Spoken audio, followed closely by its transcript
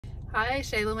Hi,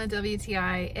 Shayla with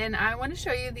WTI, and I want to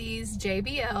show you these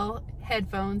JBL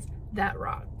headphones that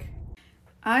rock.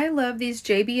 I love these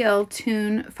JBL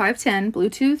Tune 510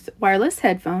 Bluetooth wireless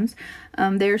headphones.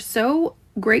 They're so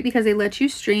great because they let you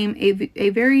stream a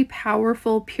very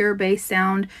powerful pure bass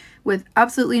sound with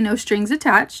absolutely no strings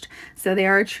attached. So they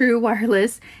are a true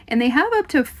wireless, and they have up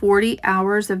to 40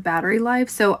 hours of battery life.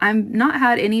 So I'm not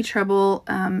had any trouble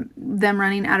them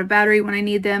running out of battery when I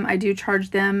need them. I do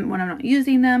charge them when I'm not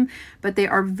using them, but they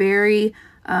are very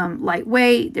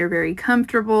lightweight. They're very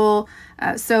comfortable.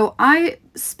 So I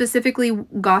specifically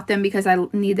got them because I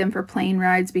need them for plane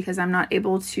rides, because I'm not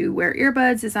able to wear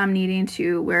earbuds as I'm needing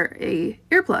to wear a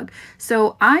earplug.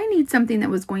 So I need something that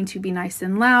was going to be nice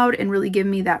and loud and really give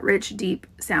me that rich, deep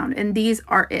sound. And these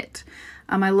are it.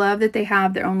 I love that they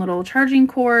have their own little charging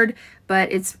cord,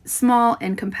 but it's small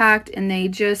and compact, and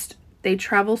they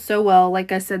travel so well.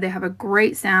 Like I said, they have a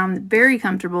great sound, very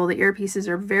comfortable. The earpieces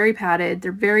are very padded.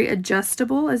 They're very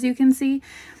adjustable, as you can see.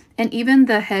 And even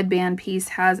the headband piece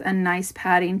has a nice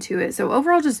padding to it. So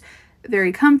overall, just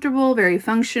very comfortable, very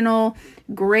functional,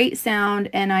 great sound.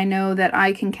 And I know that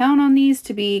I can count on these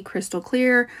to be crystal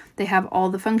clear. They have all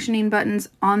the functioning buttons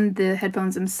on the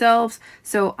headphones themselves.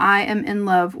 So I am in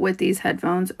love with these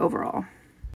headphones overall.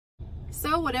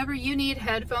 So whatever you need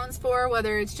headphones for,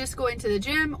 whether it's just going to the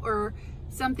gym or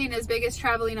something as big as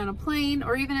traveling on a plane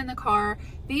or even in the car,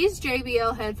 these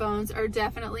JBL headphones are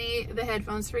definitely the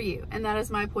headphones for you, and that is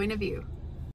my point of view.